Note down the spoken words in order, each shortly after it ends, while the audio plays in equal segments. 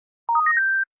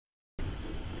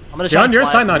I'm gonna try on your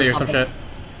side, Naughty, or some shit.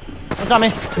 It's on me.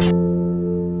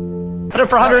 100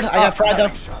 for 100. I got fried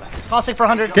though. Caustic for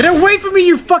 100. Get away from me,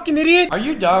 you fucking idiot! Are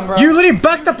you dumb, bro? You literally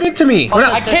backed up into me.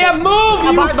 I can't move,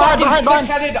 you behind.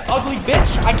 fucking ugly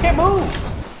bitch. I can't move.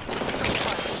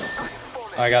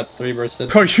 I got 3 bursted.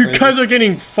 Bro, you guys are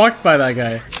getting fucked by that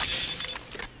guy.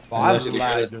 Well, I was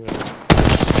mad.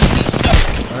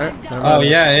 Alright. Oh,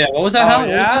 yeah. What was that? How?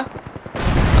 Yeah?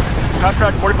 Path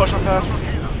crack, 40 flush on path.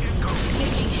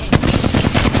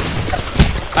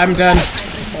 I'm done.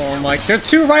 Oh my, there's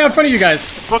 2 right in front of you guys.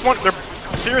 Both one, they're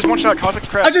serious one shot, Caustic's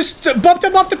crack. I just bumped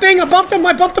him off the thing. I bumped him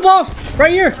off.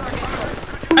 Right here.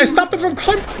 I stopped him from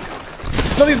climbing.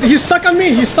 No, he's stuck on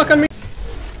me.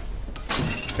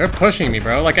 They're pushing me,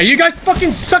 bro. Like, are you guys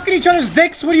fucking sucking each other's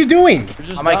dicks? What are you doing?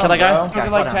 I might kill that guy. Took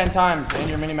it like 10 times and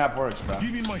your minimap works, bro.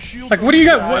 Like, what do you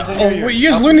guys?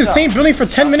 You guys lived in the same building for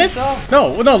 10 minutes?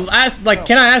 No. Ask. Like,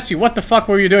 can I ask you what the fuck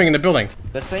were you doing in the building?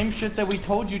 The same shit that we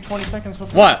told you 20 seconds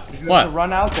before. What? You have to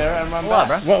run out there and run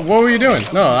back, bro. What were you doing?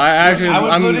 No, I'm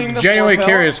genuinely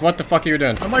curious what the fuck you were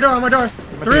doing. On my door.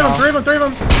 3 of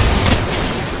them.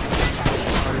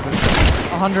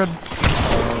 100.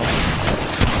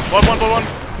 Blood one.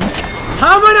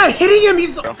 How am I not hitting him?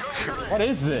 He's. What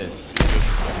is this?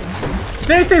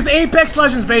 This is Apex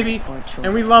Legends, baby,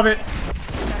 and we love it.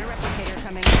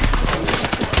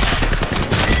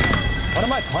 What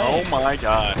am I playing? Oh my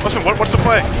god. Listen, what's the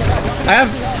play? I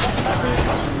have.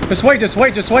 Just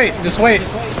wait.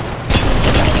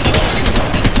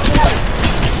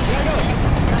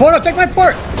 Portal, take my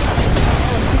port.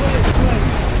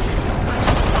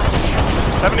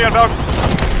 70 on Valk.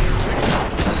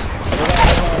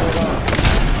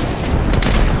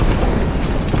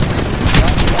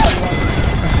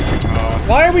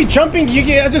 Why are we jumping?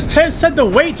 I just said to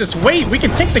wait. Just wait. We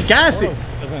can take the gas.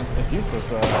 It's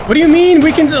useless. What do you mean?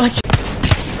 We can like.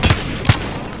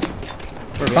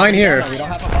 We're fine here.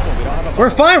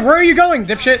 We're fine. Where are you going,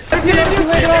 dipshit? What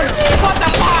the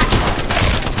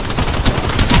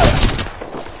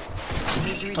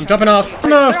fuck? I'm jumping off.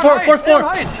 No, fourth floor.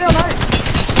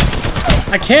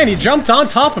 I can't. He jumped on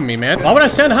top of me, man. Why would I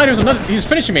stand high? He's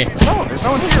finishing me. No, there's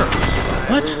no one here.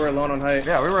 What? We were alone on height.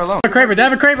 Yeah, we were alone. Kraber,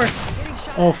 David Kraber.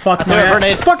 Oh, fuck my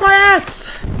ass. Fuck my ass!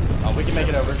 Oh, we can make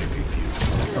it over.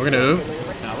 We're gonna move?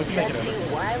 No, we can make it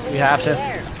over. We have to.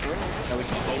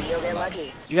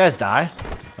 You guys die?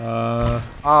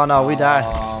 Oh no, we die.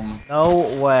 No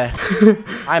way.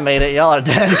 I made it. Y'all are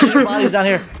dead. Get your bodies down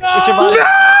here. Get your bodies. No!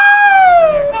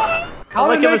 I'll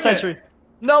make him a sentry.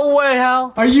 No way,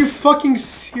 Hal. Are you fucking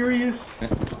serious?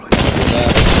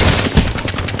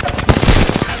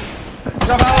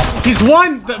 He's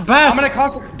one. Beth. I'm gonna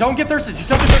cost. Don't get thirsty. Just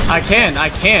don't get thirsty. I can.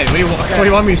 What do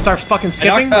you want me to start fucking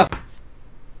skipping? I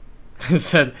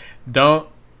said, don't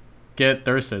get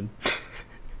thirsted.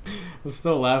 I'm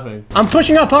still laughing. I'm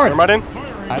pushing up hard. Am I in?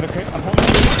 I'm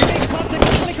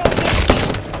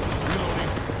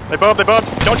They bob.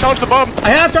 Don't challenge the bob. I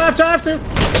have to.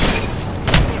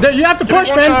 You have to push,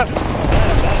 man.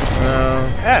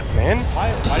 Yeah, man.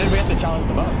 Why did we have to challenge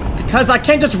the bob? Because I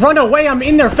can't just run away. I'm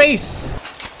in their face.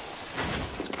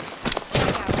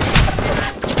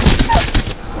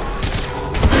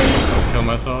 Kill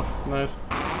myself. Nice.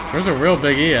 Where's a real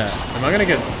big E at? Am I gonna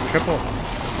get triple?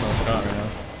 Oh, shot right now.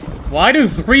 Why do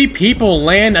 3 people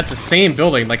land at the same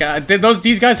building? Like,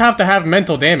 these guys have to have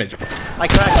mental damage. I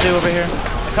cracked 2 over here.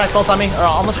 I cracked both on me, or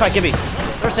almost cracked Gibby.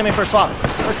 First hit me for a swap.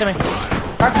 First hit me.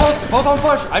 Crack both on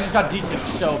push. I just got decent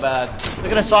so bad. They're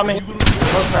gonna swap me.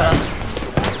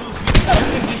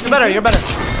 You're better.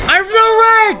 I'm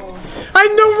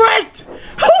no wrecked!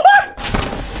 What?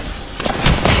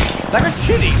 That got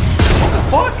shitty. What the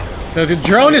fuck? The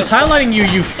drone is highlighting you,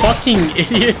 you fucking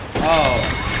idiot. Oh.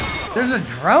 There's a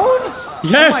drone?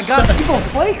 Yes! Oh my god, people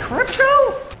play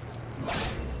crypto?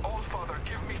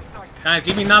 Guys,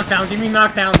 give me knockdown. Give me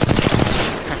knockdown,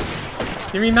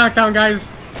 guys.